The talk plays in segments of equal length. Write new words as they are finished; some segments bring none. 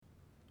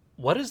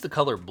What is the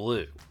color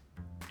blue,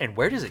 and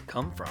where does it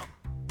come from?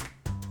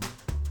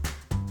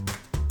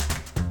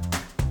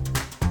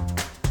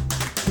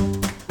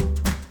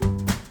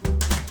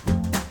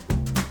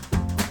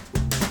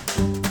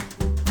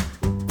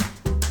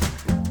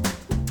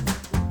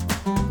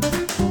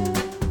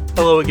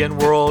 Hello again,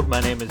 world.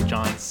 My name is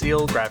John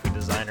Seal, graphic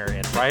designer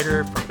and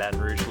writer from Baton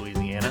Rouge,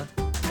 Louisiana,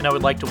 and I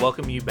would like to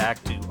welcome you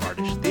back to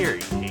Artish Theory,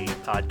 a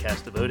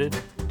podcast devoted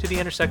to the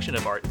intersection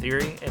of art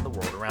theory and the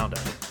world around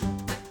us.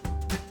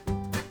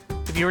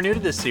 If you are new to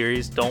this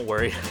series, don't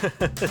worry,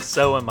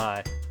 so am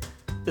I.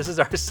 This is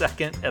our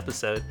second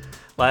episode,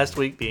 last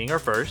week being our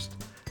first,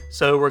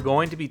 so we're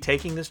going to be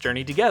taking this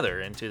journey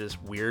together into this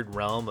weird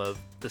realm of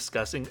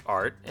discussing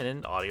art in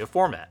an audio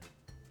format.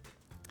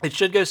 It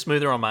should go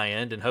smoother on my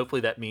end, and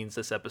hopefully that means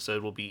this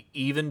episode will be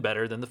even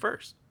better than the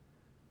first.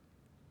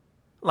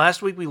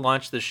 Last week we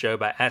launched this show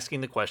by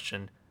asking the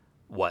question,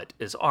 what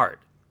is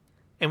art?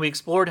 And we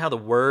explored how the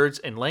words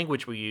and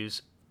language we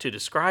use to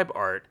describe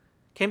art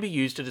can be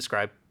used to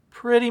describe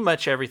pretty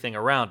much everything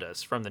around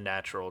us, from the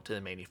natural to the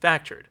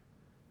manufactured.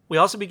 We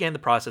also began the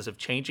process of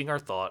changing our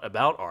thought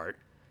about art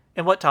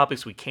and what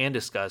topics we can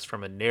discuss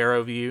from a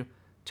narrow view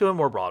to a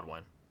more broad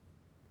one.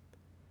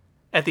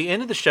 At the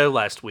end of the show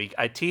last week,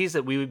 I teased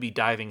that we would be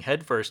diving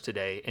headfirst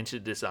today into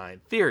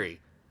design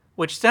theory,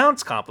 which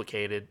sounds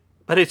complicated,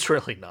 but it's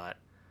really not.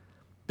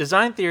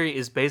 Design theory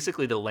is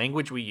basically the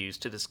language we use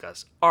to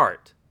discuss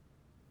art.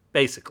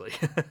 Basically.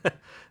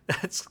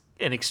 That's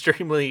an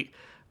extremely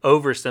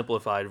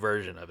oversimplified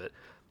version of it.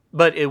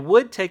 But it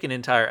would take an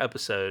entire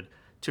episode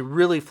to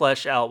really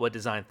flesh out what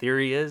design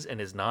theory is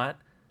and is not.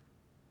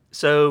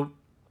 So,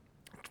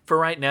 for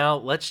right now,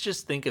 let's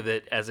just think of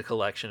it as a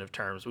collection of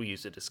terms we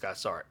use to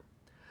discuss art.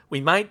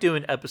 We might do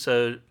an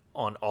episode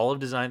on all of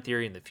design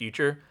theory in the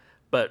future,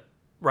 but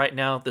right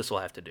now, this will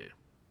have to do.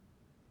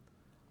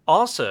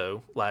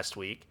 Also, last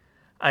week,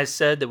 I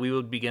said that we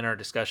would begin our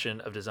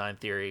discussion of design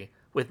theory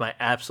with my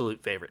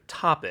absolute favorite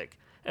topic,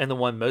 and the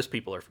one most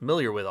people are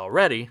familiar with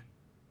already,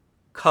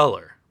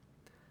 color.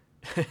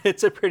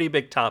 It's a pretty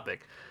big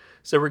topic,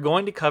 so we're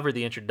going to cover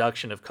the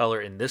introduction of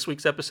color in this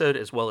week's episode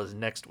as well as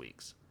next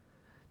week's.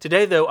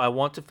 Today, though, I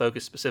want to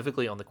focus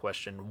specifically on the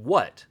question,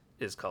 what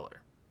is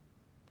color?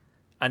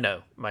 I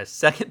know, my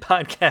second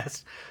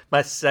podcast,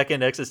 my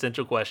second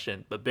existential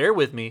question, but bear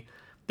with me,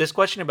 this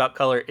question about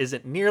color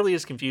isn't nearly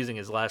as confusing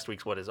as last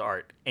week's what is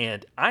art,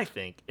 and I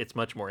think it's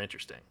much more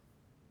interesting.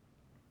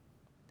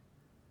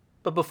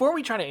 But before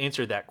we try to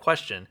answer that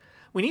question,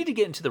 we need to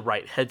get into the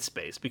right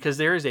headspace, because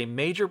there is a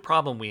major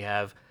problem we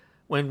have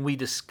when we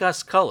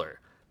discuss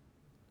color.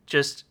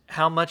 Just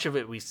how much of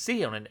it we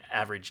see on an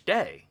average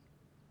day.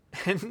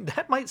 And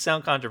that might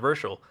sound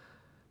controversial,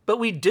 but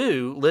we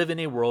do live in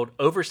a world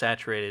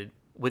oversaturated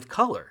with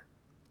color.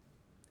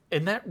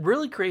 And that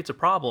really creates a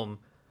problem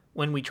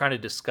when we try to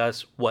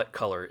discuss what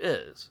color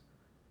is.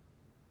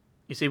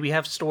 You see, we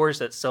have stores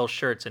that sell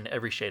shirts in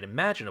every shade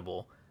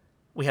imaginable.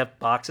 We have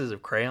boxes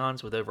of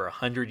crayons with over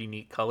 100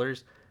 unique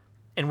colors,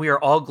 and we are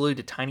all glued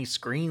to tiny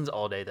screens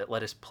all day that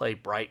let us play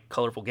bright,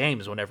 colorful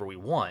games whenever we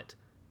want.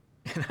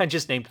 And I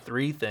just named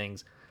 3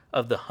 things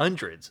of the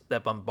hundreds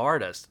that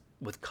bombard us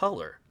with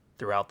color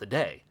throughout the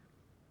day.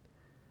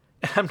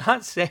 And I'm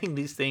not saying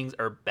these things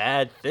are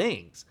bad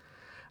things.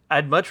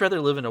 I'd much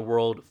rather live in a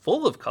world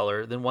full of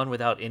color than one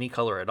without any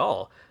color at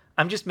all.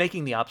 I'm just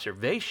making the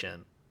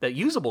observation that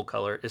usable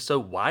color is so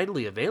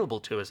widely available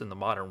to us in the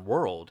modern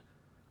world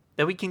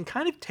that we can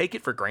kind of take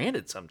it for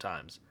granted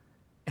sometimes,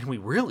 and we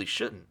really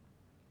shouldn't.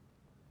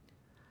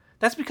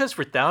 That's because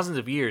for thousands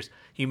of years,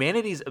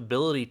 humanity's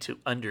ability to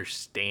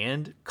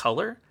understand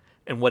color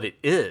and what it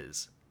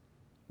is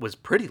was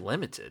pretty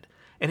limited.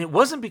 And it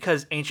wasn't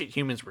because ancient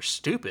humans were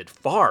stupid,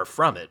 far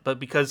from it, but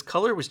because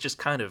color was just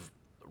kind of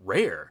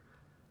rare.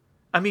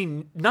 I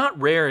mean, not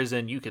rare as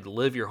in you could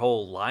live your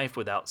whole life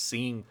without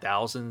seeing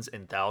thousands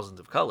and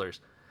thousands of colors,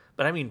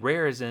 but I mean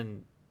rare as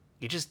in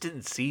you just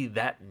didn't see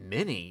that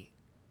many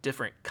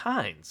different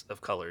kinds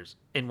of colors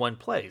in one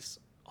place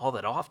all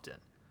that often.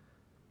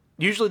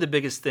 Usually the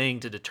biggest thing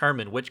to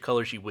determine which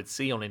colors you would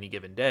see on any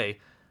given day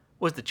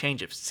was the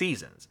change of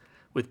seasons,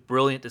 with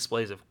brilliant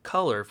displays of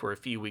color for a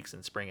few weeks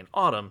in spring and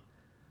autumn,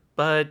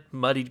 but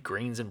muddied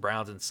greens and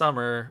browns in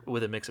summer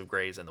with a mix of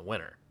grays in the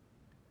winter.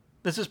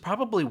 This is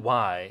probably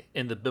why,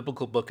 in the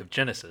biblical book of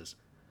Genesis,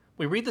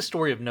 we read the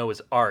story of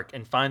Noah's Ark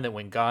and find that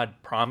when God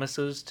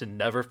promises to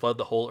never flood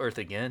the whole earth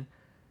again,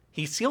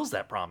 he seals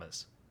that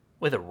promise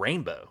with a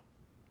rainbow.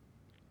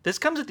 This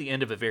comes at the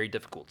end of a very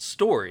difficult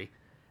story,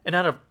 and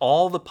out of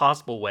all the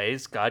possible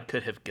ways God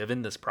could have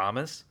given this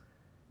promise,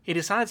 he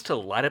decides to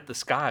light up the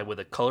sky with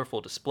a colorful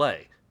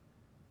display.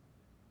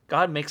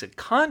 God makes a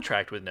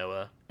contract with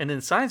Noah and then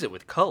signs it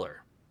with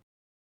color.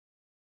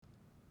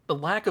 The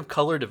lack of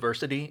color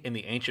diversity in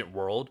the ancient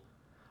world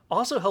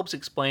also helps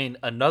explain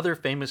another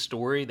famous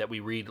story that we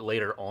read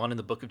later on in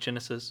the book of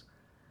Genesis,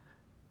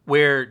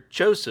 where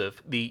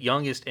Joseph, the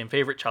youngest and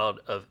favorite child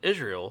of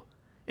Israel,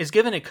 is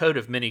given a coat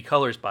of many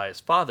colors by his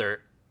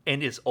father,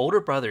 and his older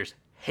brothers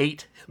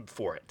hate him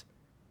for it.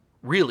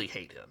 Really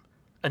hate him.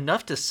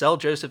 enough to sell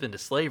Joseph into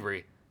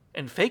slavery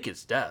and fake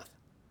his death.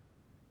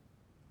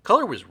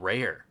 Color was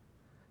rare,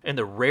 and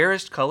the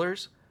rarest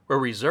colors were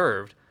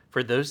reserved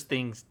for those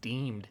things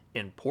deemed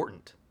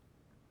important.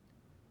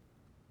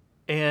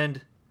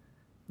 And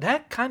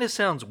that kind of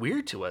sounds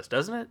weird to us,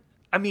 doesn't it?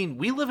 I mean,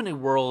 we live in a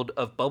world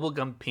of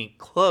bubblegum pink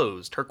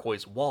clothes,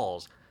 turquoise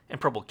walls,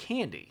 and purple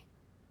candy.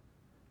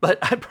 But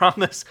I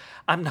promise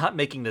I'm not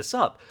making this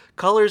up.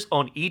 Colors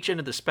on each end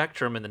of the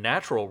spectrum in the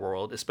natural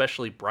world,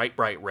 especially bright,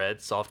 bright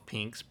reds, soft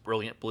pinks,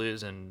 brilliant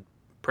blues, and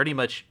pretty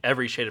much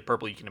every shade of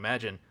purple you can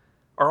imagine,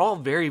 are all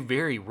very,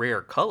 very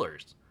rare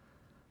colors.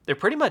 They're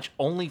pretty much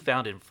only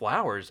found in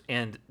flowers,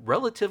 and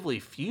relatively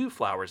few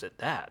flowers at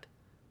that.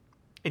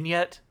 And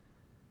yet,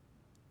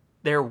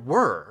 there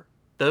were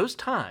those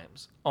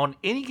times on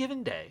any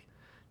given day,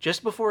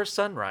 just before a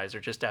sunrise or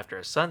just after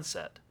a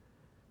sunset,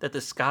 that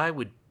the sky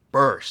would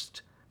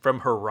burst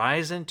from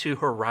horizon to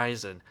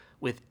horizon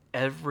with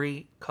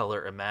every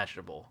color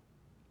imaginable,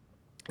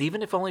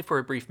 even if only for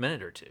a brief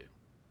minute or two.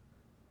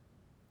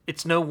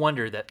 It's no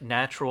wonder that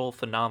natural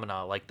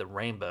phenomena like the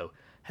rainbow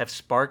have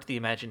sparked the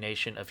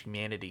imagination of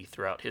humanity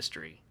throughout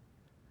history.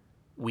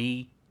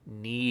 We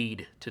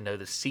need to know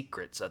the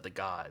secrets of the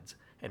gods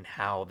and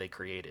how they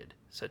created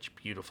such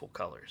beautiful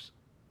colors.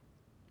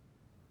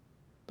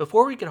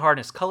 Before we could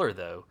harness color,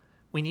 though,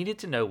 we needed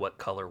to know what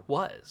color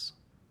was.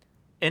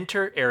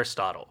 Enter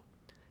Aristotle,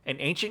 an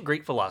ancient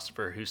Greek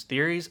philosopher whose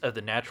theories of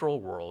the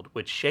natural world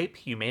would shape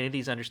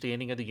humanity's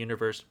understanding of the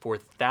universe for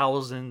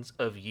thousands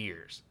of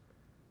years.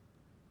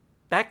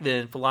 Back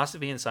then,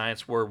 philosophy and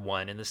science were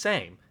one and the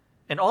same,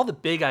 and all the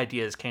big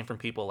ideas came from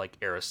people like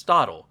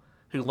Aristotle,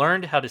 who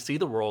learned how to see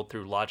the world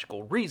through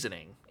logical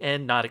reasoning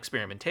and not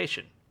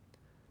experimentation.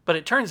 But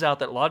it turns out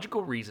that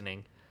logical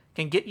reasoning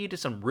can get you to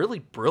some really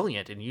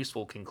brilliant and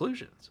useful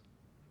conclusions.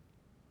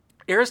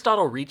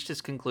 Aristotle reached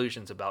his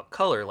conclusions about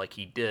color like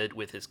he did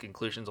with his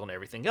conclusions on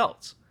everything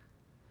else.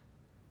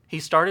 He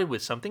started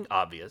with something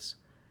obvious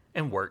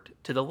and worked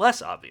to the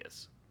less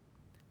obvious.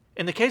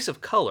 In the case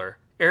of color,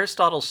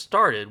 Aristotle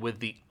started with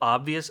the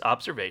obvious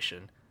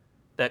observation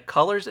that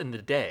colors in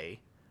the day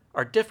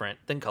are different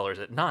than colors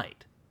at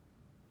night.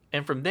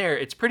 And from there,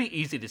 it's pretty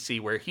easy to see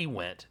where he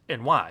went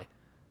and why.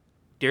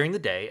 During the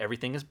day,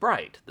 everything is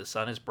bright. The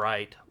sun is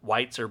bright,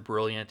 whites are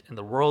brilliant, and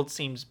the world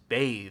seems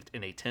bathed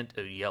in a tint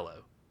of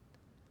yellow.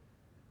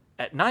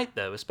 At night,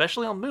 though,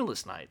 especially on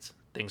moonless nights,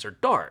 things are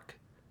dark.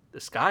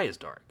 The sky is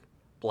dark.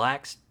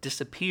 Blacks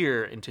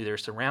disappear into their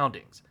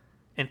surroundings,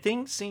 and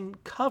things seem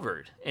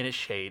covered in a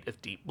shade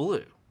of deep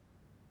blue.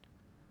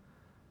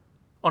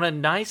 On a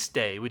nice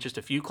day with just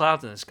a few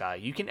clouds in the sky,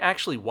 you can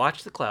actually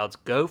watch the clouds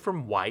go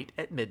from white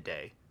at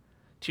midday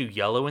to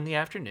yellow in the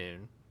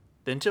afternoon,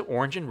 then to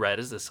orange and red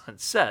as the sun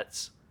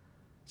sets,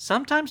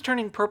 sometimes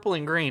turning purple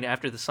and green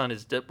after the sun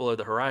is dipped below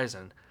the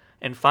horizon,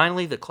 and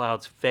finally the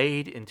clouds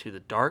fade into the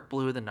dark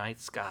blue of the night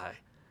sky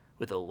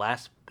with the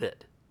last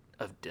bit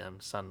of dim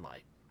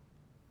sunlight.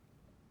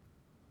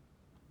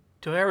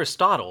 To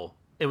Aristotle,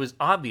 it was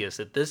obvious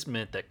that this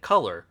meant that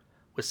color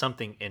was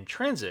something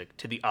intrinsic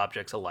to the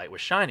objects a light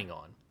was shining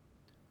on.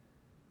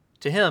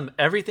 To him,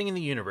 everything in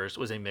the universe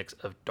was a mix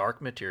of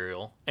dark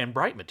material and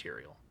bright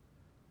material.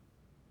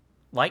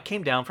 Light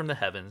came down from the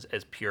heavens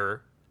as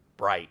pure,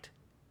 bright,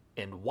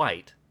 and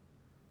white.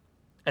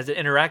 As it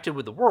interacted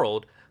with the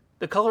world,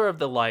 the color of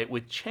the light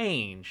would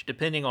change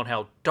depending on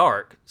how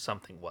dark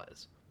something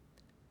was.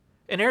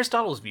 In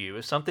Aristotle's view,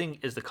 if something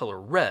is the color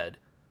red,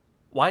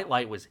 white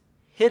light was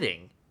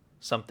hitting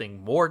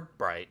something more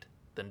bright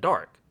than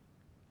dark.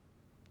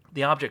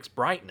 The object's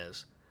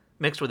brightness,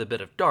 mixed with a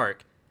bit of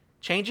dark,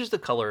 changes the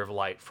color of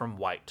light from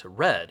white to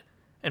red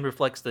and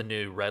reflects the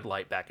new red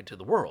light back into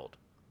the world.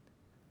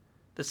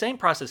 The same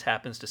process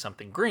happens to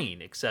something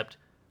green, except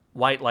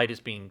white light is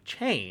being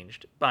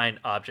changed by an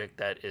object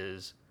that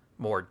is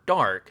more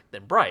dark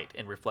than bright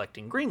and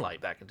reflecting green light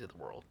back into the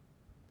world.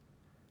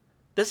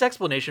 This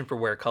explanation for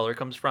where color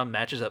comes from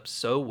matches up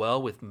so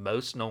well with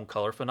most known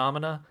color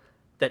phenomena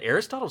that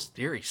Aristotle's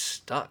theory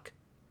stuck.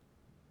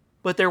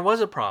 But there was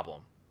a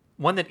problem,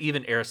 one that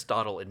even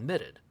Aristotle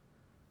admitted.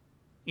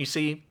 You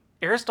see,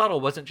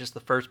 Aristotle wasn't just the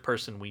first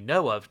person we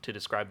know of to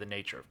describe the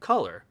nature of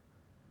color,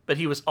 but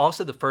he was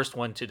also the first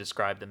one to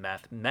describe the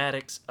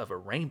mathematics of a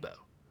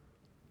rainbow.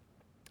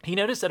 He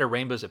noticed that a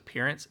rainbow's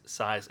appearance,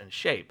 size, and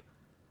shape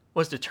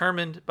was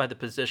determined by the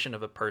position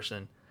of a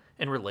person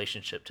in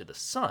relationship to the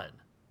sun.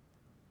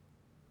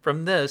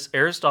 From this,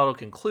 Aristotle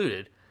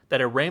concluded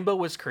that a rainbow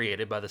was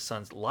created by the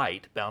sun's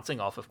light bouncing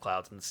off of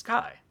clouds in the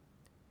sky.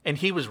 And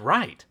he was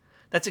right.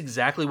 That's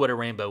exactly what a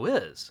rainbow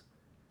is.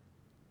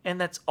 And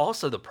that's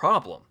also the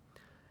problem.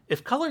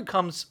 If color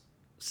comes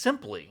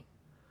simply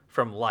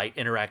from light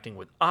interacting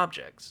with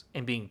objects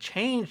and being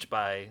changed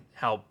by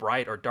how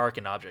bright or dark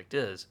an object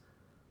is,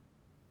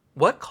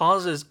 what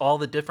causes all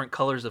the different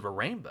colors of a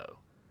rainbow?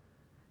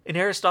 In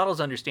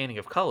Aristotle's understanding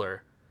of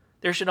color,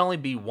 there should only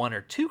be one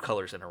or two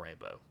colors in a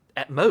rainbow,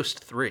 at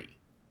most three.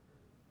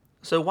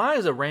 So why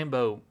is a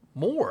rainbow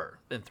more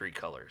than three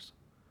colors?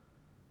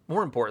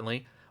 More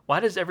importantly, why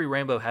does every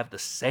rainbow have the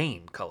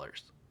same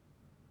colors?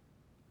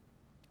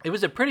 It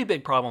was a pretty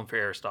big problem for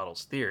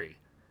Aristotle's theory,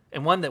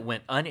 and one that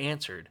went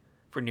unanswered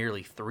for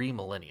nearly 3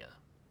 millennia.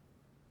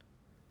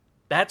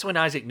 That's when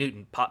Isaac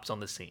Newton pops on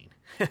the scene.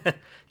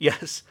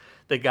 Yes,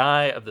 the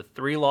guy of the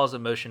 3 laws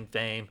of motion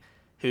fame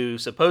who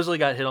supposedly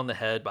got hit on the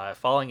head by a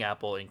falling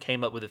apple and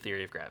came up with a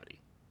theory of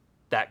gravity.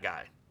 That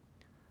guy.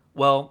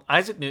 Well,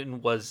 Isaac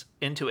Newton was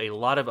into a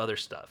lot of other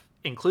stuff,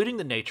 including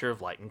the nature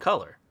of light and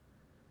color.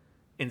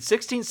 In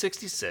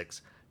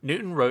 1666,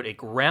 Newton wrote a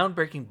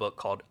groundbreaking book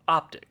called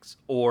Optics,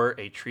 or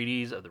a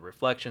treatise of the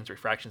reflections,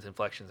 refractions,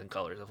 inflections, and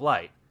colors of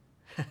light.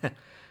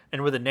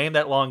 And with a name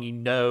that long, you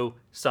know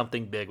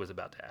something big was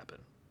about to happen.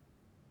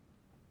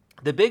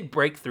 The big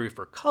breakthrough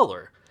for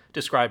color,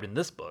 described in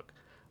this book,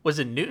 was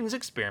in Newton's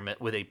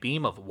experiment with a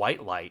beam of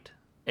white light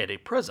and a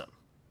prism.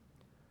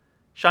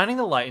 Shining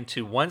the light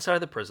into one side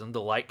of the prism,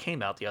 the light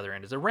came out the other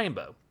end as a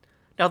rainbow.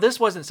 Now, this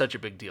wasn't such a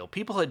big deal.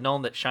 People had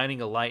known that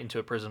shining a light into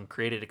a prism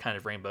created a kind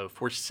of rainbow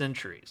for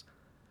centuries.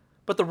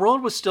 But the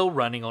world was still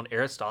running on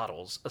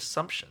Aristotle's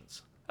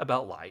assumptions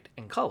about light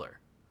and color.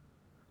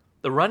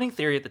 The running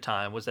theory at the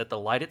time was that the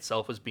light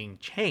itself was being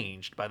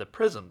changed by the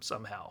prism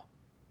somehow.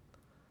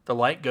 The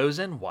light goes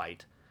in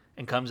white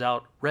and comes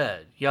out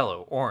red,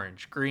 yellow,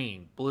 orange,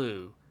 green,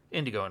 blue,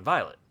 indigo, and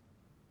violet.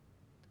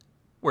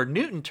 Where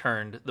Newton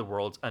turned the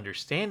world's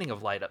understanding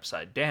of light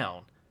upside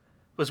down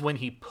was when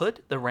he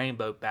put the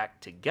rainbow back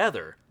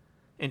together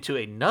into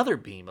another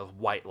beam of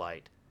white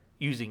light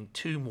using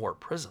 2 more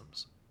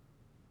prisms.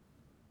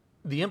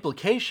 The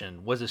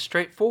implication was as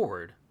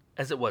straightforward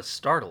as it was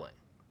startling.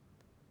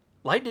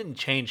 Light didn't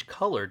change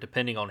color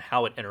depending on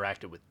how it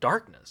interacted with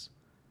darkness.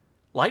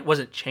 Light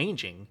wasn't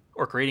changing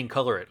or creating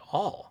color at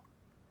all.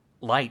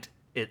 Light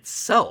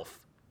itself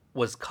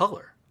was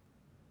color.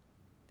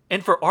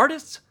 And for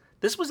artists,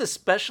 this was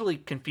especially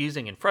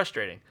confusing and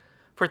frustrating.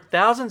 For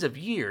thousands of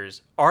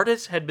years,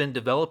 artists had been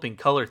developing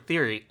color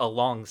theory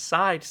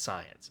alongside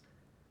science,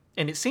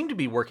 and it seemed to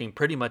be working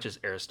pretty much as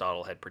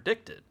Aristotle had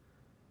predicted.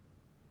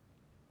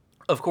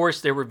 Of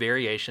course, there were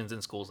variations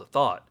in schools of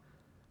thought,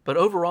 but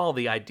overall,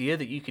 the idea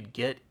that you could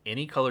get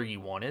any color you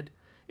wanted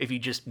if you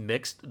just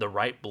mixed the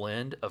right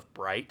blend of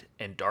bright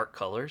and dark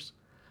colors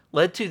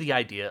led to the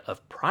idea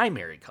of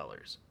primary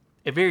colors,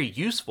 a very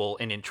useful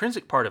and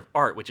intrinsic part of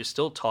art which is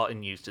still taught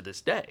and used to this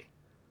day.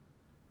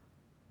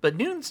 But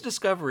Newton's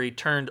discovery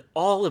turned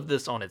all of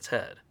this on its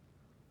head.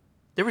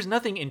 There was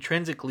nothing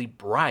intrinsically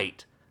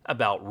bright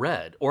about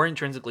red or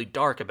intrinsically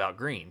dark about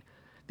green.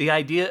 The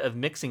idea of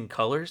mixing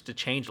colors to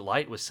change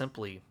light was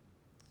simply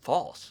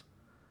false.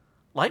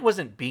 Light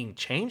wasn't being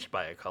changed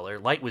by a color,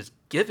 light was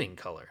giving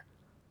color.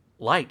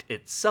 Light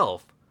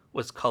itself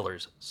was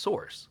color's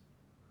source.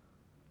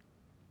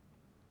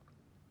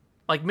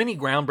 Like many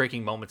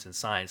groundbreaking moments in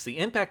science, the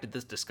impact of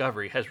this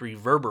discovery has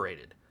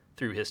reverberated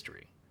through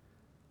history.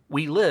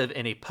 We live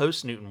in a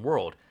post-Newton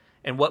world,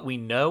 and what we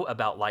know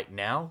about light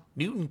now,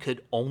 Newton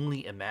could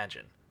only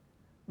imagine.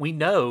 We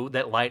know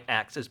that light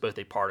acts as both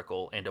a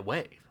particle and a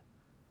wave.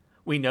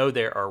 We know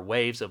there are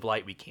waves of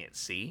light we can't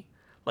see,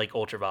 like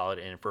ultraviolet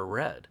and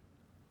infrared.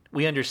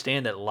 We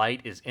understand that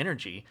light is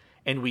energy,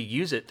 and we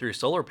use it through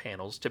solar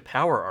panels to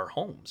power our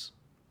homes.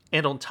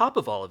 And on top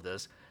of all of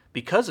this,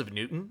 because of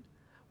Newton,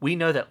 we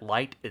know that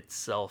light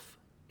itself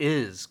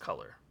is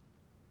color.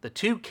 The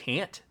two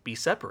can't be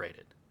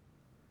separated.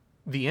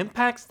 The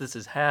impacts this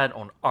has had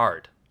on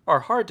art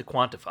are hard to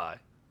quantify.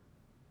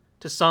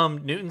 To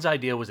some, Newton's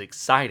idea was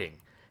exciting,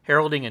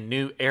 heralding a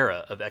new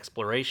era of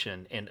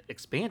exploration and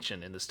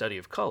expansion in the study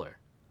of color.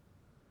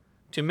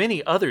 To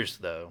many others,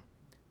 though,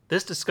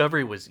 this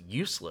discovery was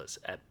useless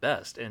at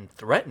best and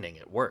threatening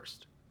at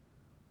worst.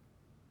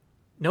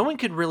 No one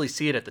could really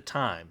see it at the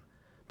time,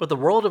 but the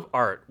world of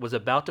art was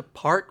about to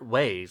part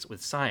ways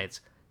with science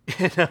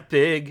in a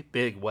big,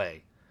 big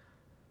way.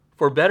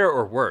 For better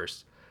or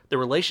worse, the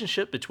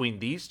relationship between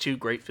these two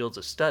great fields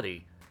of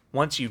study,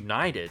 once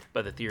united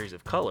by the theories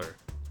of color,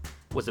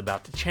 was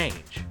about to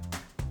change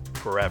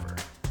forever.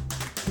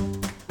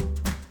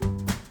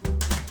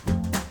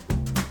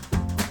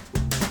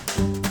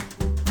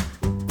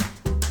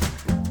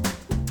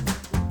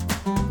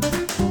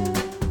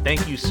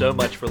 Thank you so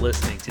much for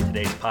listening to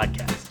today's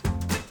podcast.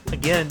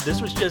 Again,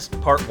 this was just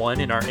part 1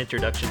 in our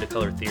introduction to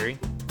color theory,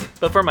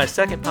 but for my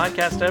second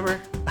podcast ever,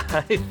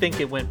 I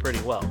think it went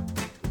pretty well.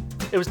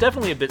 It was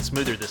definitely a bit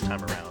smoother this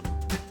time around,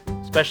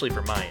 especially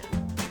for my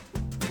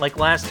end. Like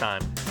last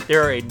time,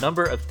 there are a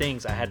number of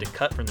things I had to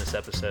cut from this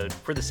episode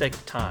for the sake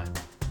of time,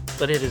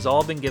 but it has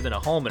all been given a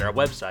home in our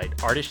website,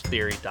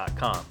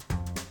 artisttheory.com.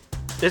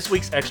 This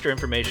week's extra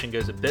information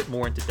goes a bit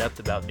more into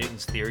depth about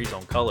Newton's theories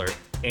on color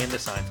and the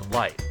science of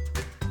light.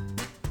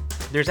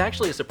 There's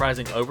actually a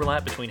surprising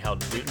overlap between how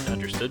Newton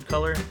understood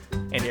color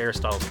and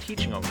Aristotle's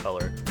teaching on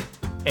color,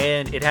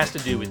 and it has to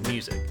do with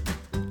music.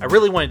 I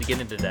really wanted to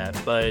get into that,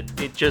 but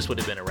it just would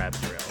have been a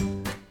rabbit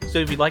trail. So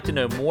if you'd like to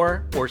know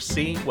more or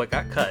see what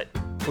got cut,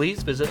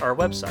 please visit our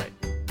website.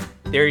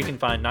 There you can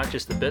find not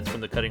just the bits from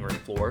the cutting room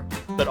floor,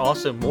 but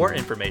also more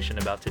information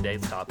about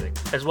today's topic,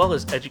 as well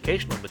as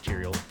educational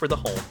material for the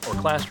home or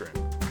classroom.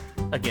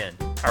 Again,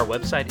 our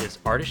website is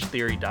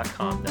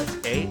artishtheory.com. That's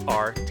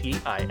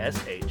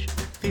ARTISH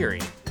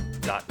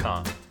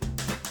theory.com.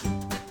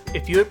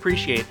 If you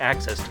appreciate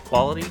access to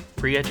quality,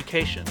 free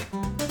education,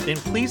 then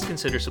please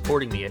consider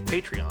supporting me at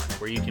Patreon,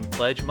 where you can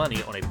pledge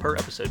money on a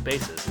per-episode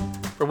basis,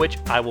 for which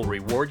I will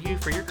reward you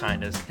for your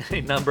kindness in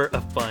a number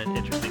of fun,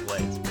 interesting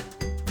ways.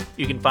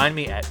 You can find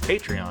me at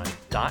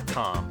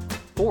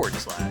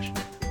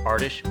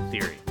patreon.com/Artish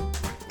Theory.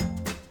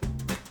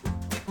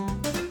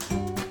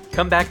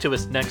 Come back to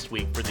us next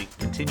week for the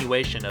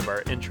continuation of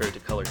our Intro to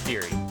Color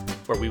Theory,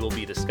 where we will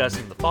be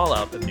discussing the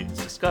fallout of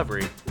Newton's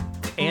discovery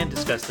and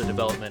discuss the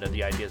development of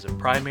the ideas of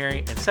primary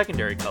and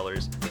secondary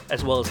colors,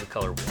 as well as the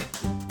color wheel.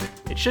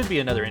 It should be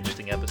another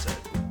interesting episode.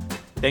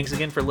 Thanks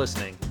again for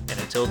listening, and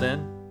until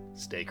then,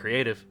 stay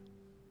creative.